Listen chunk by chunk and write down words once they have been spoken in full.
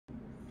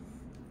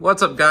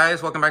What's up,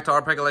 guys? Welcome back to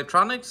RPEG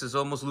Electronics. It's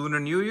almost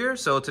Lunar New Year,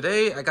 so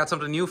today I got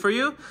something new for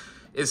you.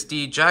 It's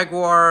the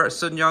Jaguar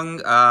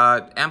Sunyoung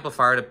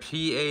amplifier, the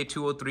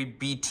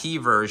PA-203BT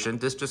version.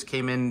 This just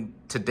came in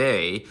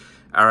today,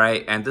 all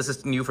right? And this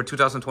is new for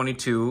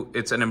 2022.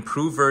 It's an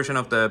improved version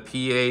of the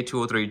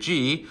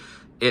PA-203G.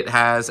 It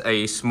has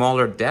a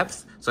smaller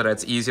depth, so that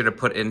it's easier to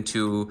put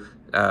into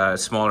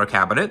smaller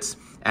cabinets,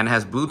 and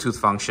has Bluetooth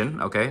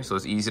function, okay? So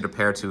it's easy to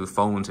pair to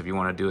phones if you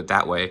want to do it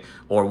that way,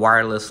 or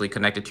wirelessly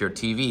connected to your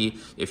TV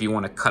if you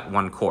want to cut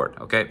one cord,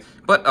 okay?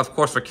 But of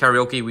course, for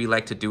karaoke, we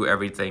like to do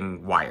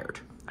everything wired.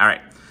 All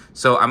right,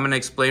 so I'm gonna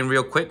explain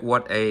real quick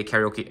what a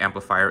karaoke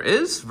amplifier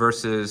is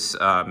versus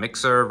a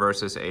mixer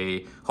versus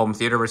a home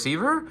theater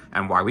receiver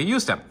and why we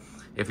use them.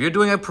 If you're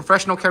doing a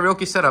professional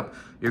karaoke setup,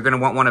 you're gonna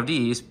want one of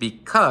these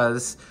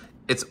because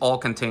it's all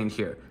contained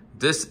here.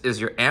 This is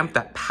your amp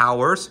that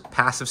powers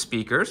passive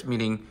speakers,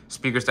 meaning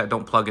speakers that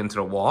don't plug into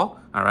the wall,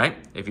 all right?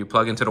 If you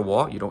plug into the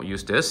wall, you don't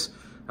use this,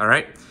 all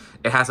right?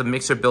 It has a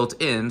mixer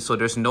built in, so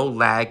there's no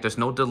lag, there's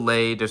no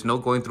delay, there's no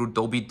going through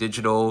Dolby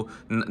Digital,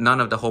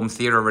 none of the home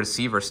theater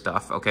receiver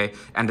stuff, okay?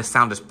 And the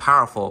sound is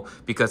powerful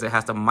because it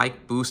has the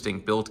mic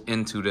boosting built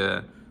into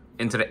the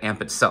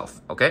amp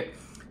itself, okay?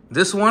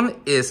 This one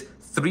is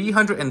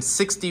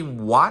 360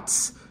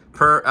 watts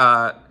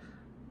per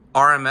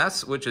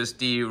RMS, which is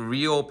the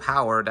real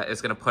power that it's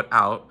going to put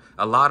out.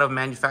 A lot of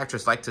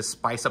manufacturers like to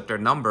spice up their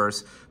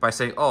numbers by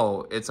saying,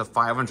 oh, it's a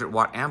 500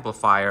 watt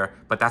amplifier,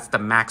 but that's the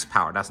max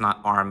power. That's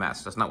not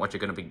RMS. That's not what you're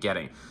going to be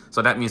getting.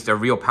 So that means their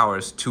real power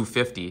is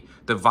 250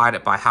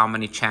 divided by how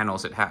many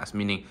channels it has,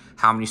 meaning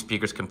how many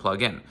speakers can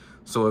plug in.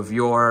 So if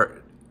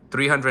you're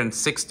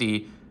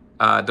 360,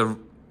 the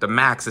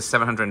max is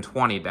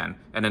 720 then,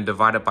 and then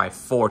divided by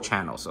 4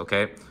 channels,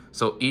 okay?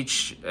 So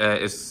each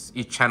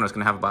channel is going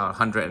to have about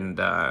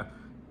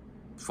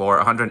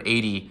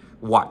 180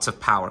 watts of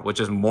power, which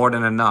is more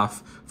than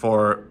enough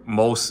for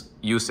most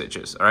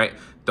usages, all right?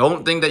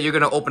 Don't think that you're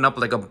going to open up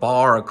like a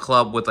bar or a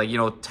club with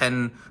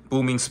 10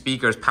 booming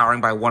speakers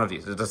powering by one of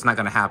these. That's not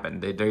going to happen.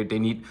 They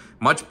need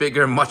much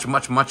bigger, much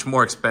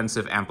more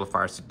expensive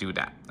amplifiers to do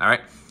that, all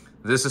right?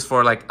 This is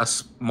for like a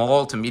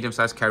small to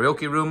medium-sized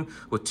karaoke room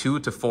with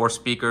 2 to 4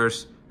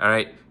 speakers, all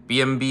right?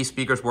 B&B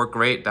speakers work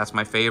great. That's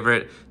my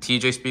favorite.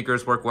 TJ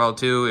speakers work well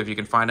too, if you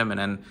can find them. And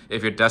then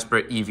if you're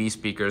desperate, EV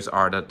speakers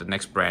are the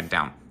next brand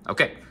down.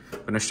 Okay,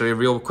 I'm gonna show you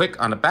real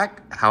quick on the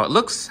back how it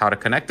looks, how to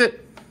connect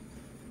it,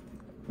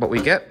 what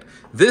we get.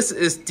 This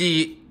is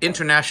the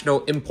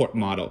international import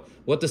model.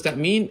 What does that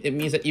mean? It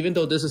means that even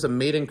though this is a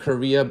made in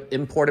Korea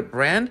imported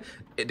brand,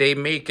 they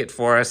make it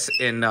for us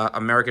in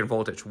American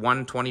voltage,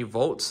 120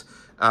 volts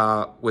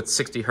with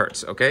 60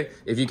 hertz, okay?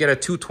 If you get a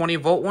 220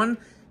 volt one,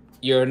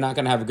 you're not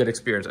gonna have a good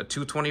experience. A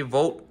 220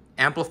 volt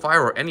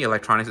amplifier or any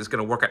electronics is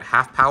gonna work at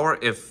half power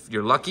if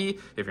you're lucky.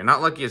 If you're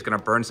not lucky, it's gonna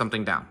burn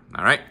something down,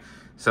 all right?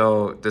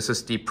 So this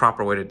is the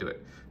proper way to do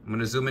it. I'm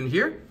gonna zoom in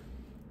here.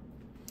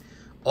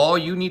 All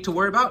you need to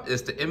worry about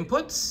is the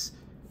inputs,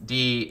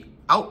 the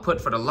output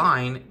for the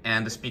line,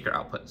 and the speaker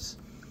outputs.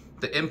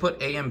 The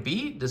input A and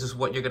B, this is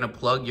what you're gonna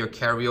plug your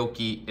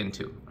karaoke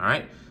into, all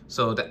right?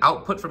 So the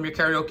output from your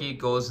karaoke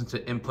goes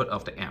into input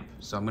of the amp.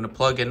 So I'm gonna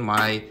plug in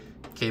my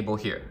cable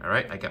here, all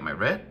right? I got my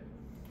red,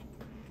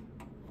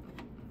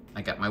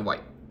 I got my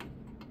white.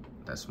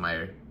 That's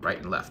my right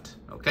and left,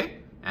 okay?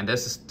 And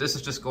this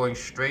is just going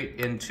straight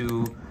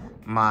into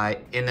my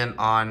in and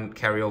on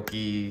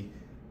karaoke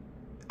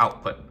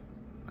output,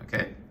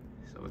 okay?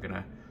 So we're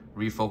gonna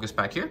refocus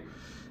back here.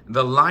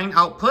 The line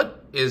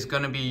output is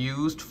gonna be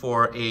used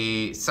for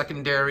a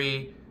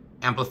secondary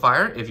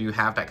amplifier if you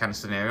have that kind of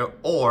scenario,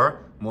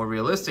 or more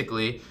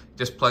realistically,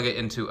 just plug it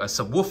into a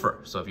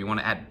subwoofer. So if you want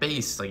to add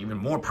bass, like even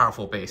more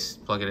powerful bass,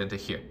 plug it into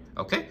here,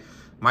 okay?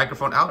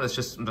 Microphone out is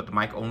just the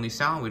mic only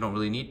sound. We don't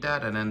really need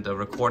that. And then the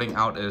recording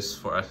out is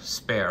for a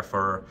spare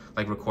for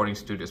like recording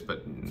studios,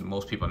 but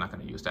most people are not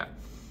going to use that.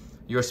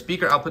 Your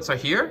speaker outputs are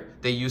here.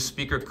 They use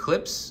speaker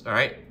clips, all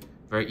right?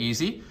 Very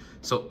easy.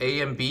 So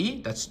A and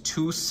B, that's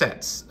 2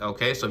 sets,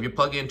 okay? So if you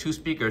plug in 2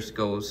 speakers, it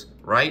goes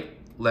right,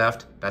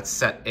 left, that's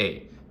set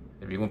A.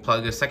 If you want to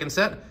plug a second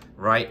set,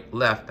 right,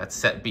 left, that's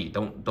set B.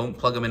 Don't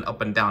plug them in up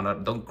and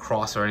down. Don't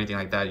cross or anything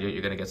like that.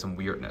 You're gonna get some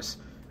weirdness,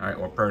 all right,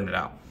 or burn it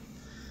out.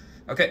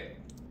 Okay,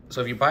 so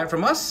if you buy it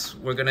from us,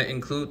 we're gonna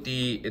include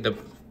the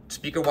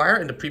speaker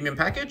wire in the premium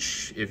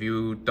package. If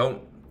you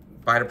don't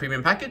buy the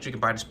premium package, you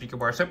can buy the speaker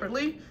wire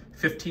separately.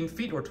 15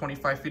 feet or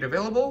 25 feet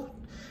available.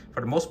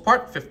 For the most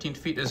part, 15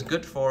 feet is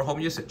good for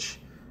home usage.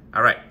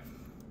 All right,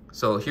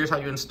 so here's how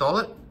you install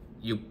it.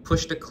 You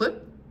push the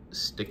clip,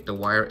 stick the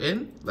wire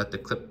in, let the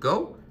clip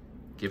go,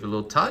 give it a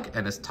little tug,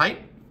 and it's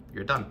tight,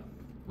 you're done.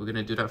 We're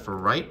gonna do that for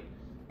right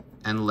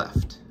and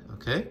left,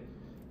 okay?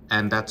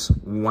 And that's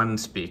 1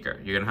 speaker.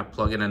 You're gonna have to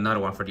plug in another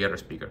one for the other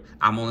speaker.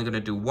 I'm only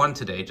gonna do 1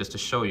 today just to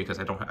show you because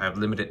I have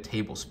limited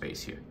table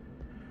space here.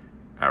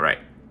 All right,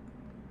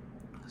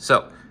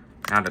 so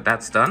now that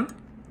that's done,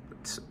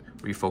 let's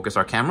refocus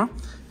our camera.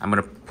 I'm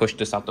gonna push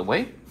this out the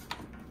way.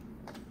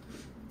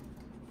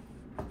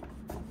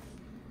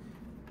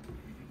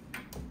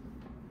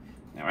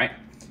 All right,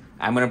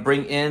 I'm gonna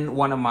bring in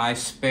one of my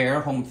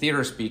spare home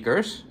theater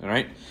speakers, all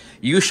right?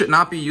 You should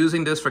not be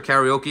using this for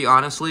karaoke,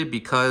 honestly,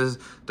 because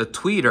the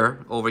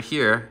tweeter over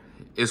here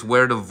is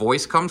where the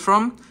voice comes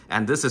from,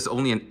 and this is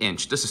only 1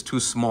 inch. This is too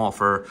small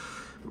for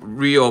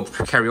real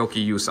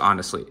karaoke use,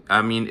 honestly.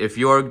 I mean, if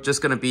you're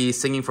just gonna be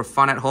singing for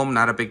fun at home,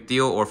 not a big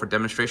deal, or for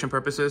demonstration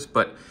purposes,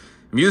 but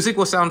music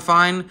will sound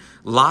fine.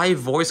 Live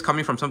voice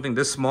coming from something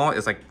this small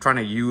is like trying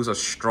to use a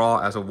straw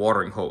as a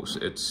watering hose.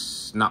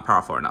 It's not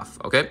powerful enough,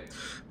 okay?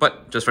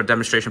 But just for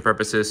demonstration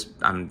purposes,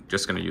 I'm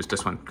just gonna use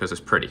this one because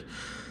it's pretty.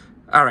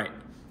 All right,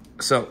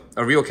 so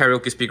a real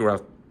karaoke speaker will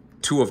have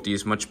 2 of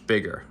these, much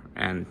bigger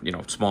and, you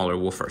know, smaller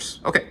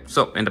woofers. Okay,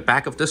 so in the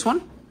back of this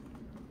one,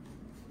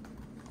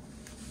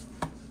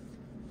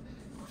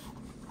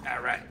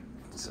 all right,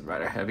 this is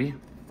rather heavy.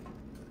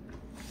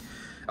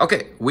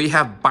 Okay, we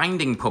have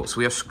binding posts.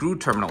 We have screw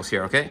terminals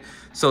here, okay?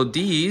 So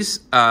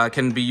these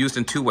can be used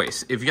in 2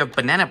 ways. If you have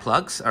banana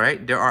plugs, all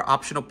right, there are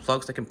optional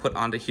plugs that can put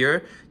onto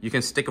here. You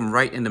can stick them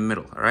right in the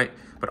middle, all right?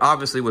 But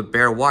obviously with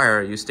bare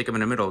wire, you stick them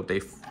in the middle, they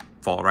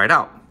fall right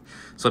out.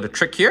 So the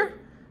trick here,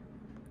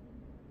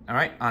 all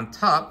right, on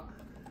top,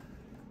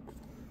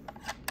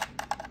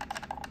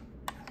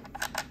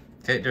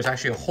 okay, there's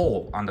actually a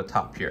hole on the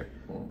top here.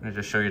 Let me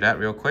just show you that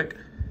real quick.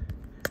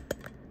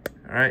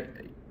 All right,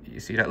 you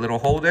see that little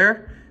hole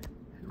there?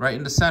 Right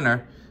in the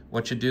center,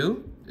 what you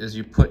do is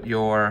you put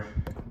your,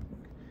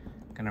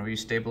 gonna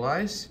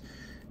restabilize,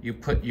 you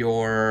put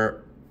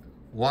your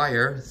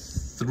wire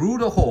through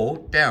the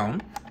hole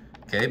down,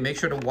 okay? Make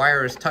sure the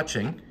wire is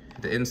touching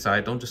the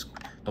inside. Don't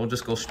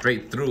just go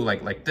straight through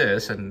like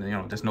this and, you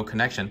know, there's no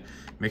connection.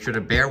 Make sure the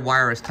bare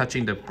wire is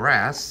touching the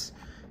brass,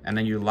 and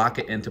then you lock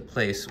it into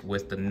place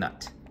with the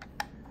nut,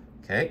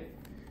 okay?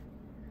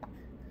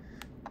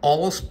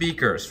 All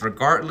speakers,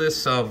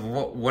 regardless of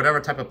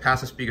whatever type of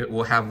passive speaker,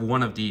 will have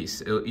one of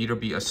these. It'll either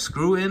be a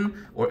screw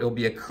in or it'll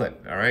be a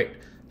clip, all right?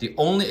 The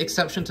only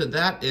exception to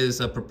that is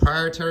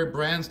proprietary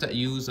brands that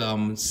use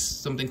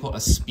something called a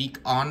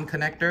speak-on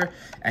connector,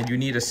 and you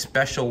need a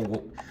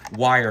special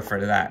wire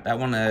for that. That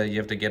one you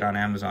have to get on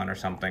Amazon or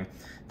something.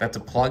 That's a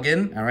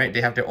plug-in, all right?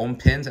 They have their own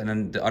pins, and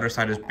then the other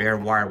side is bare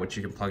wire, which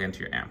you can plug into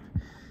your amp.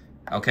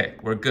 Okay,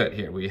 we're good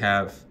here. We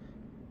have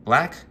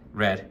black,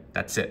 red,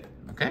 that's it,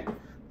 okay?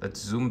 Let's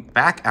zoom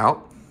back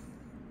out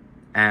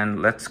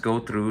and let's go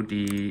through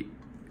the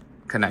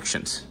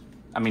connections.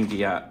 I mean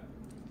the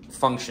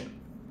function.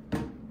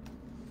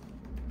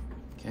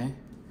 Okay.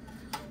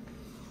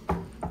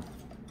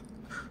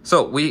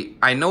 So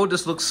I know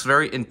this looks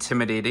very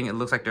intimidating. It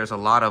looks like there's a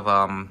lot of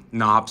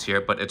knobs here,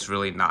 but it's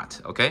really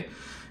not, okay?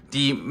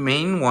 The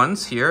main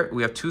ones here,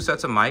 we have 2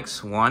 sets of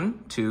mics,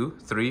 1, 2,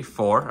 3,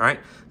 4, all right?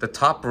 The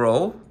top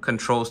row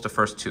controls the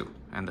first 2.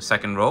 And the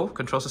second row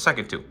controls the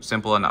second 2.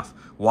 Simple enough.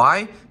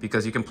 Why?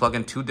 Because you can plug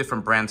in 2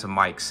 different brands of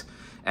mics,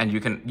 and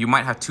you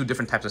might have 2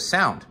 different types of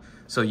sound.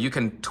 So you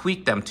can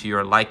tweak them to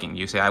your liking.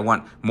 You say, I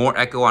want more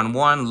echo on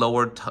one,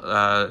 lower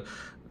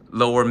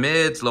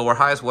mids, lower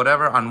highs,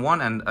 whatever on one,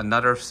 and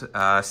another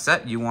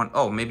set you want,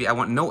 oh, maybe I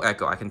want no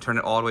echo. I can turn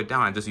it all the way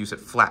down and just use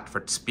it flat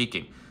for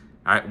speaking.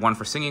 All right, one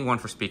for singing, one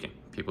for speaking.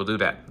 People do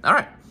that. All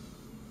right.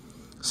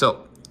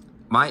 So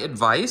my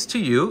advice to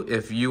you,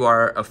 if you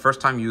are a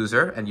first-time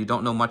user and you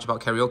don't know much about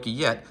karaoke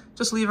yet,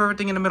 just leave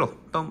everything in the middle.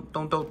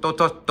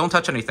 Don't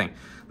touch anything.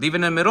 Leave it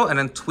in the middle and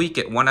then tweak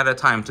it one at a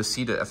time to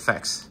see the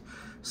effects.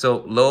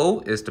 So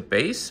low is the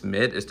bass,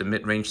 mid is the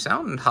mid-range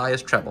sound, and high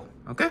is treble.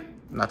 Okay,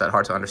 not that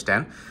hard to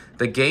understand.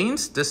 The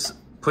gains,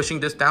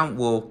 pushing this down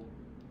will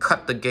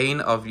cut the gain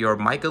of your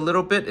mic a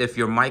little bit if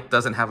your mic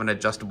doesn't have an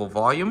adjustable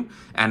volume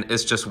and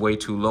it's just way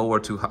too low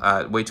or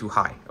way too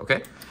high.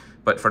 Okay,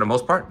 but for the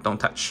most part, don't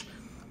touch.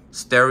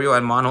 Stereo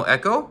and mono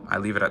echo, I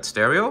leave it at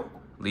stereo,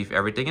 leave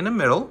everything in the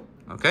middle,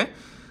 okay?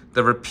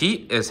 The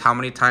repeat is how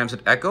many times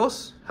it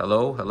echoes.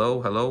 Hello,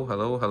 hello, hello,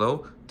 hello,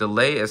 hello.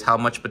 Delay is how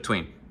much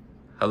between.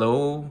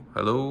 Hello,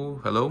 hello,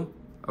 hello,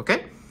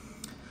 okay?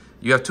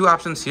 You have 2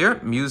 options here,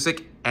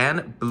 music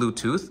and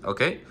Bluetooth,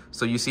 okay?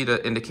 So you see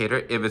the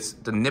indicator,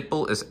 if the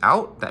nipple is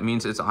out, that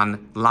means it's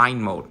on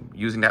line mode,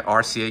 using that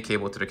RCA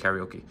cable to the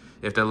karaoke.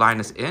 If the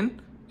line is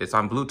in, it's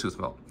on Bluetooth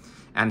mode.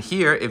 And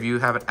here, if you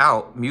have it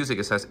out, music,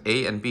 it says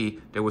A and B.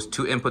 There was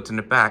 2 inputs in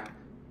the back.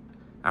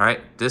 All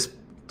right, this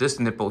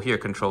nipple here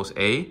controls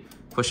A,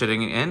 push it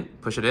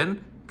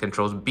in,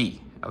 controls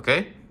B,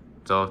 okay?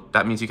 So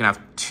that means you can have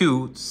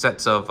 2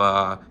 sets of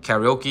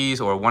karaokes,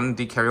 or 1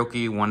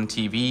 karaoke, 1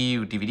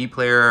 TV, DVD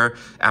player,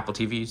 Apple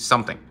TV,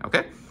 something,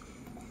 okay?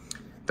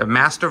 The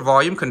master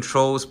volume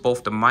controls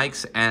both the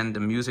mics and the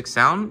music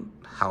sound,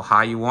 how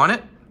high you want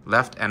it,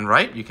 left and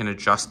right, you can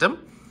adjust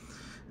them.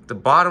 The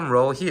bottom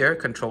row here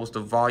controls the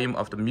volume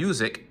of the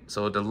music,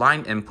 so the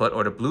line input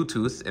or the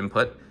Bluetooth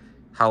input,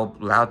 how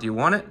loud do you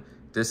want it?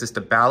 This is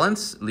the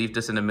balance, leave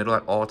this in the middle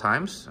at all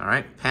times, all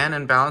right? Pan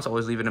and balance,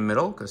 always leave it in the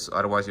middle, because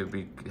otherwise you'll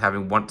be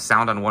having one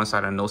sound on one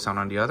side and no sound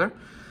on the other.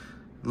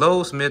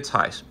 Lows, mids,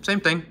 highs,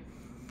 same thing.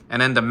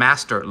 And then the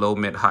master, low,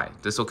 mid, high.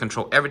 This will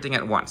control everything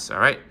at once, all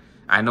right?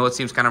 I know it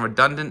seems kind of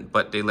redundant,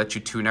 but they let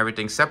you tune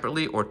everything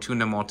separately or tune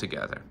them all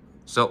together.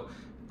 So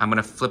I'm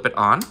gonna flip it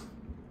on.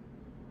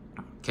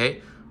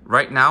 Okay,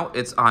 right now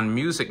it's on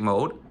music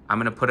mode. I'm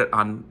gonna put it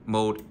on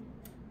mode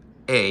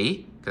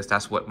A, because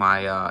that's what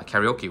my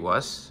karaoke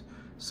was.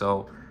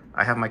 So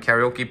I have my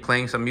karaoke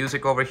playing some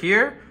music over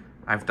here.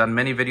 I've done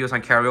many videos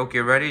on karaoke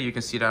already. You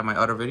can see that in my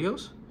other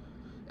videos.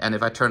 And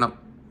if I turn up,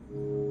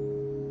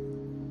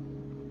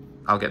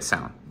 I'll get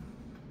sound.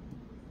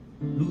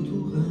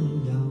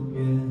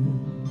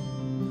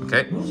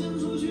 Okay.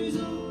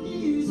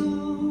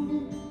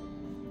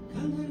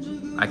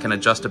 I can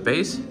adjust the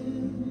bass.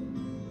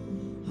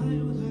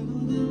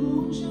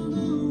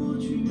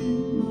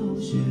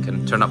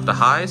 Can turn up the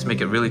highs, make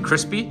it really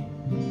crispy.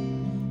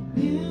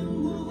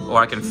 Or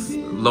I can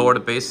lower the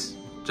bass,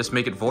 just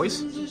make it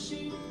voice.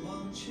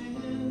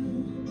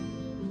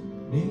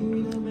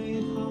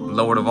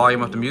 Lower the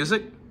volume of the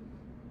music.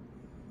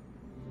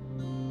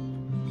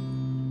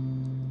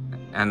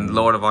 And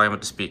lower the volume of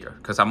the speaker,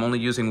 because I'm only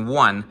using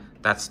one.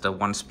 That's the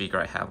one speaker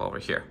I have over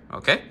here,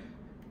 okay?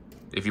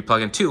 If you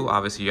plug in two,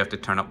 obviously you have to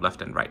turn up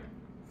left and right.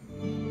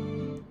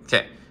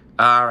 Okay,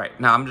 all right,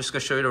 now I'm just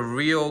gonna show you the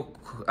real,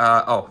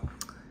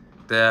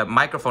 the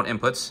microphone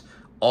inputs.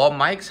 All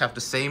mics have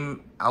the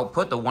same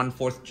output, the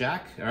 1/4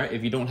 jack, all right?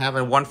 If you don't have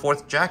a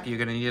 1/4 jack, you're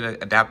gonna need an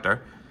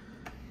adapter.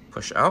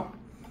 Push out.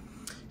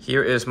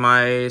 Here is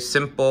my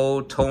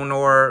simple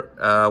Tonor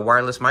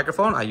wireless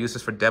microphone. I use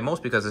this for demos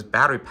because it's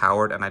battery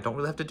powered and I don't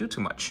really have to do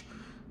too much.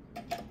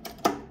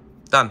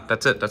 Done,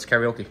 that's it, that's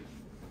karaoke.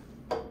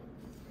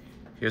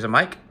 Here's a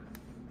mic.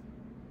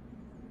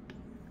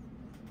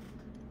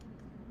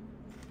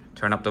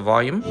 Turn up the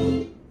volume.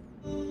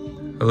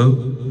 Hello,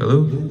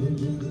 hello.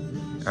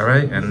 All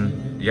right,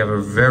 and you have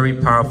a very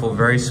powerful,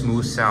 very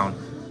smooth sound.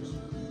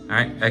 All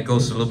right,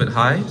 echo's a little bit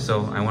high,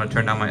 so I want to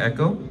turn down my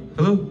echo.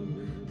 Hello.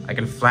 I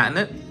can flatten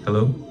it.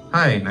 Hello.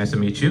 Hi, nice to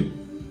meet you.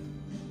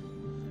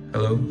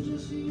 Hello.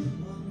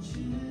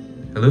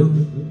 Hello.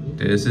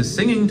 This is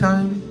singing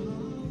time.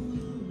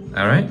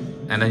 All right,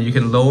 and then you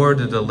can lower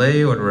the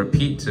delay or the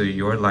repeat to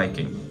your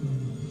liking.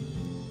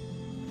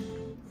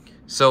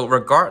 So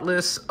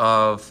regardless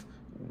of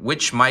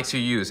which mics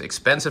you use,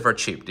 expensive or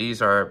cheap, these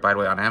are, by the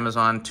way, on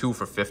Amazon, 2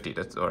 for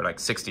 $50, or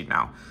like 60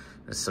 now.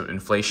 It's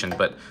inflation,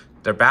 but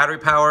they're battery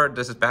powered.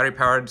 This is battery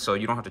powered, so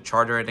you don't have to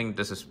charge or anything.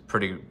 This is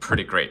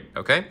pretty great,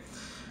 okay?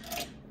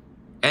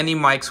 Any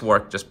mics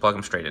work, just plug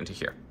them straight into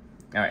here.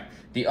 All right,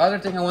 the other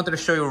thing I wanted to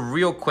show you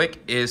real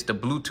quick is the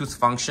Bluetooth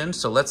function.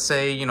 So let's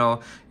say, you know,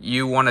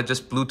 you want to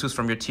just Bluetooth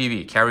from your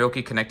TV.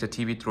 Karaoke connect to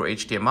TV through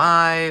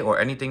HDMI or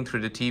anything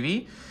through the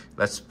TV.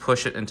 Let's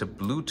push it into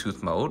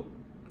Bluetooth mode,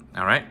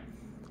 all right?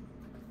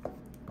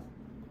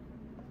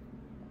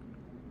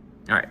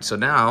 All right, so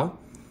now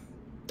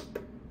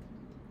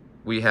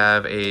we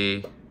have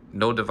a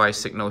no device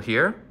signal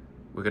here.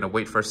 We're gonna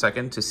wait for a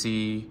second to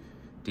see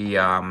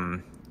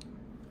the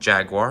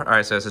Jaguar. All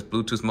right, so it says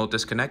Bluetooth mode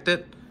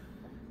disconnected.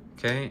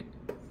 Okay.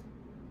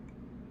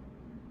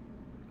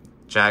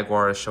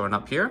 Jaguar is showing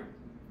up here.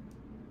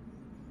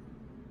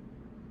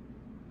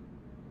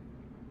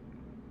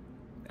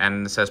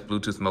 And it says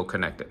Bluetooth mode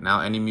connected.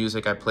 Now any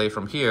music I play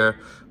from here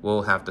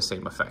will have the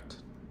same effect.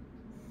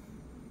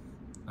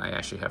 I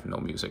actually have no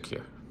music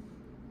here.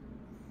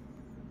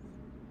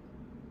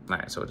 All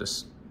right, so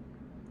just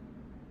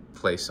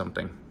play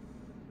something.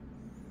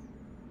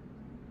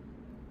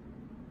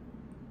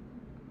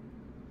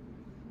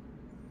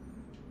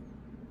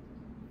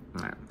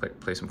 All right,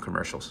 play some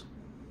commercials.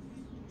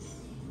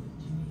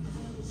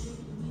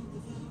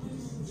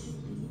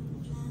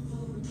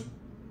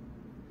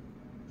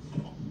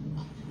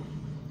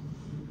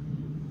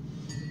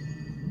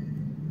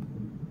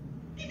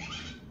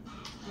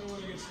 I don't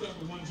want to get stuck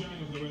with one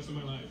giant for the rest of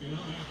my life, you know?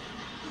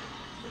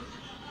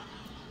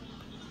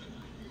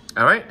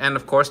 All right, and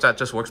of course that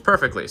just works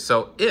perfectly.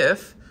 So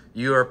if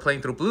you are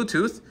playing through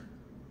Bluetooth,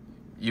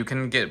 you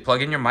can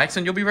plug in your mics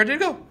and you'll be ready to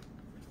go.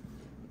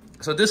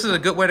 So this is a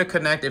good way to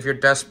connect if you're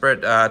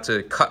desperate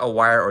to cut a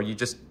wire or you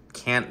just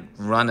can't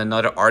run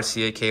another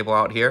RCA cable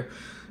out here.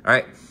 All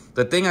right,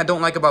 the thing I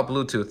don't like about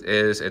Bluetooth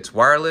is it's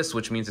wireless,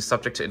 which means it's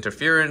subject to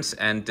interference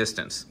and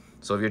distance.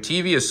 So if your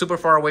TV is super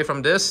far away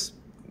from this,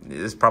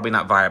 it's probably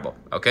not viable,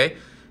 okay?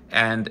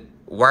 And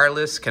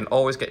wireless can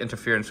always get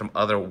interference from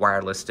other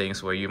wireless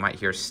things where you might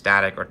hear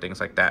static or things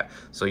like that.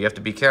 So you have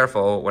to be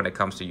careful when it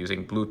comes to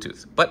using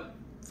Bluetooth. But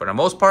for the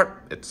most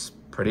part, it's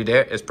pretty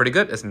good.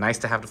 It's nice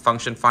to have the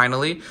function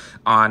finally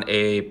on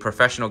a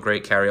professional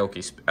grade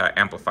karaoke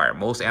amplifier.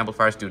 Most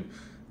amplifiers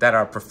that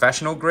are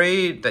professional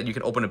grade that you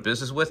can open a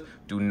business with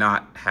do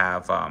not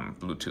have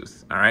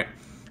Bluetooth, all right?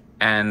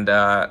 And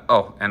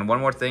and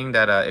one more thing,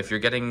 that if you're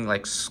getting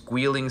like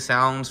squealing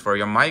sounds for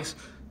your mics,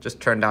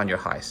 just turn down your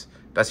highs.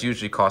 That's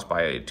usually caused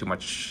by too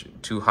much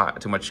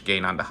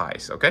gain on the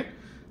highs, okay?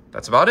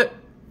 That's about it.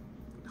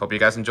 Hope you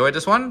guys enjoyed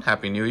this one.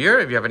 Happy New Year.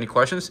 If you have any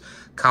questions,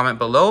 comment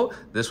below.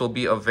 This will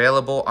be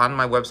available on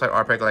my website,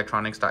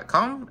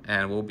 rpegelectronics.com,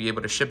 and we'll be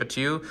able to ship it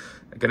to you.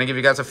 I'm gonna give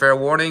you guys a fair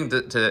warning.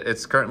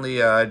 It's currently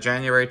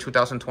January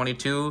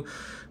 2022.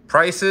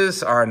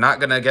 prices are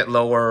not going to get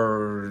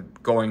lower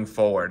going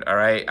forward, all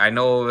right? I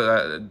know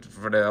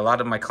for a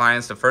lot of my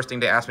clients, the first thing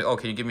they ask me, oh,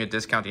 can you give me a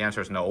discount? The answer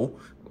is no,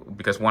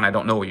 because one, I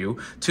don't know you.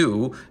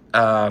 Two,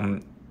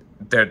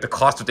 the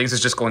cost of things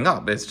is just going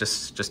up. It's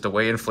just the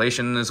way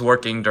inflation is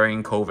working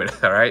during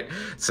COVID, all right?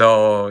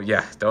 So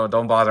yeah,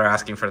 don't bother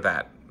asking for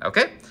that,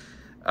 okay?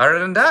 Other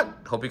than that,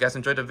 hope you guys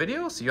enjoyed the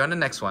video. See you on the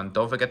next one.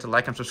 Don't forget to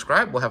like and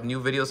subscribe. We'll have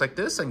new videos like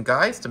this and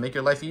guides to make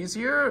your life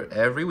easier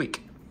every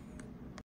week.